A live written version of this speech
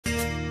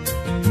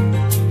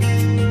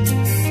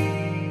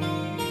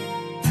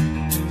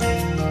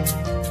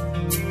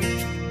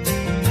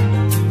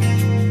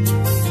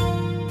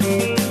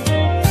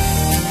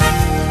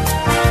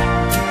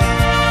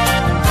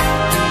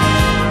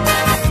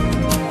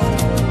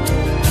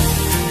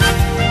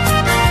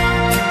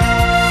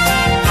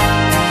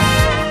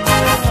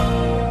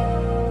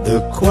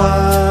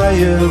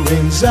choir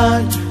in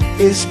Zion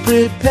is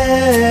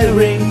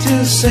preparing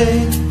to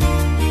sing.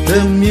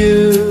 The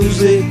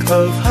music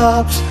of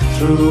harps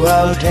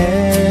throughout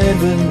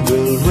heaven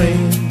will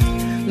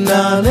ring.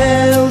 None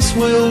else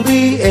will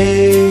be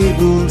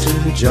able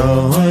to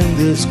join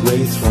this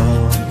great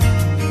throng.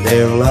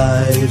 Their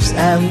lives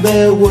and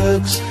their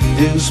works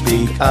do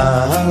speak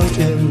out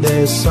in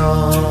their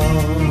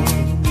song.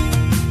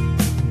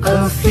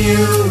 A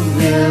few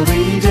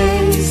weary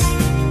days,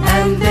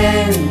 and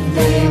then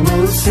they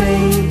will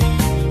sing.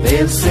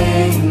 They'll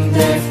sing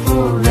there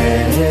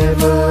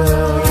forever,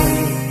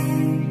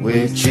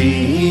 with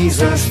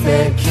Jesus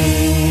their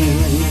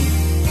King.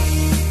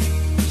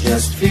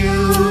 Just few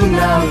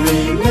now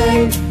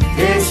remain,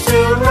 they're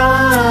still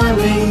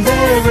running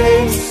their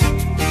race.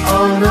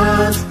 On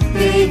earth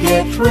they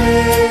get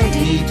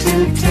ready to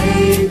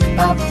take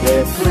up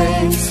their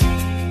place.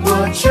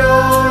 What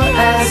joy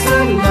as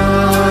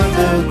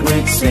another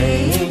great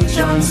saint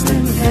joins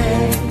them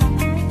there,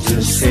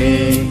 to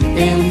sing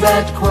in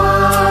that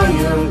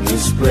choir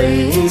his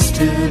praise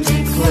to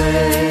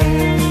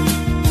declare.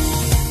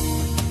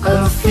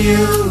 A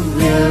few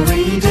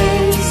weary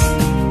days,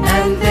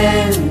 and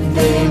then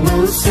they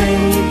will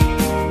sing.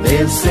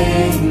 They'll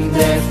sing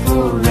there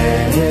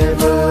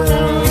forever,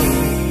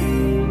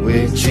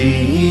 with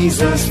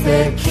Jesus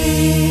their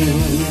King.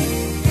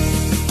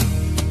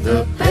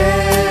 The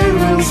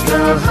perils,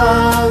 the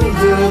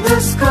hunger, the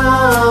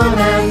scorn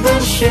and the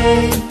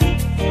shame,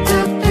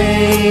 the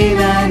pain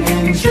and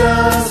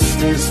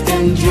injustice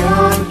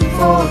endured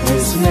for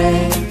his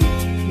name,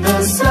 the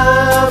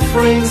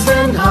sufferings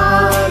and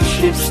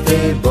hardships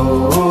they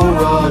bore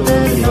all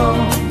along,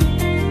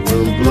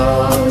 will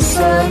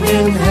blossom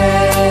in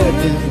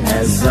heaven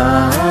as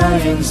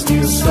Zion's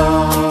new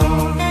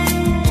song.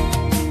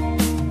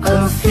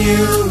 A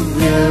few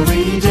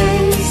weary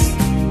days,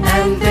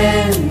 and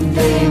then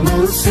they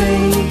will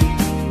sing.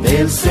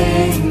 They'll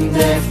sing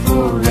there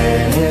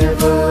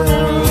forever,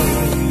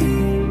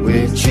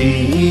 with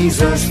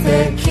Jesus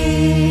their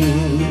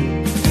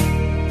King.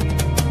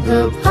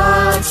 The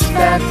paths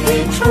that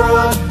they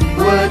trod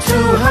were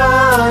too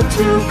hard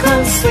to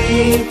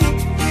conceive.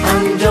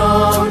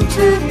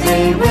 Undaunted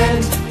they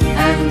went,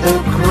 and the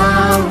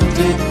crown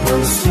did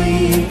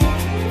perceive.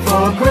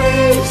 For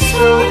grace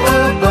so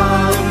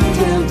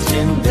abundant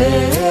in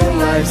their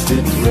lives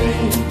did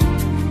reign.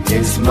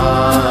 His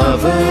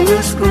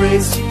marvellous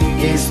grace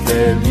is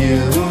their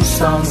new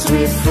song's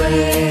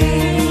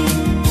refrain.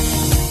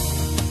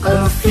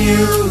 A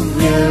few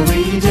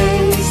weary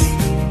days,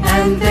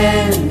 and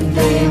then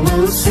they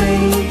will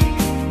sing.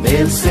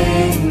 They'll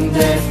sing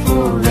there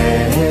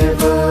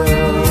forever,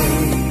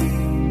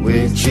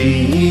 with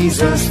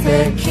Jesus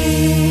their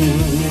King.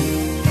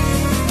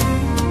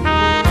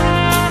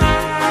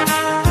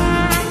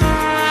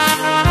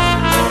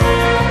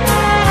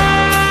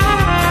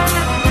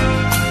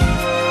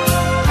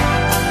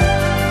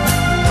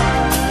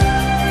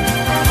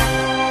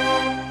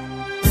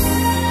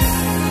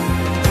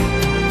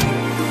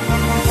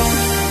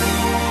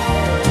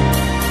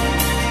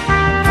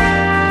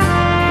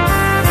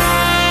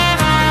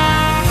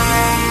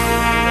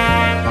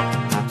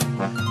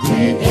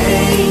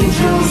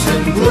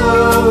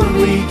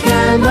 We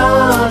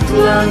cannot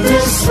learn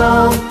this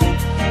song.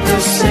 The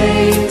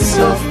saints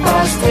of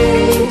past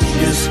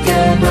ages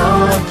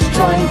cannot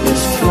join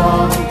this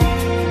throng.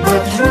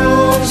 But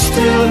room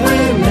still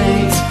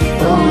remains,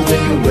 though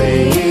they're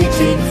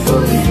waiting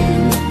for you.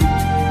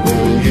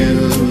 Will you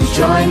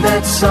join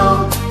that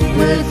song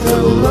with the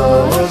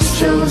Lord's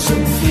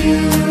chosen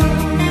few?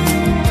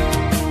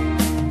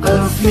 A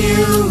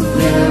few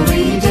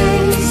weary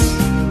days,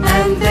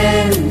 and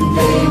then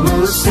they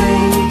will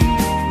sing.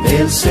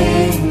 They'll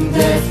sing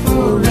there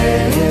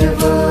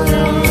forever,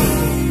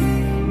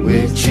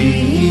 with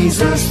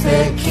Jesus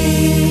their King.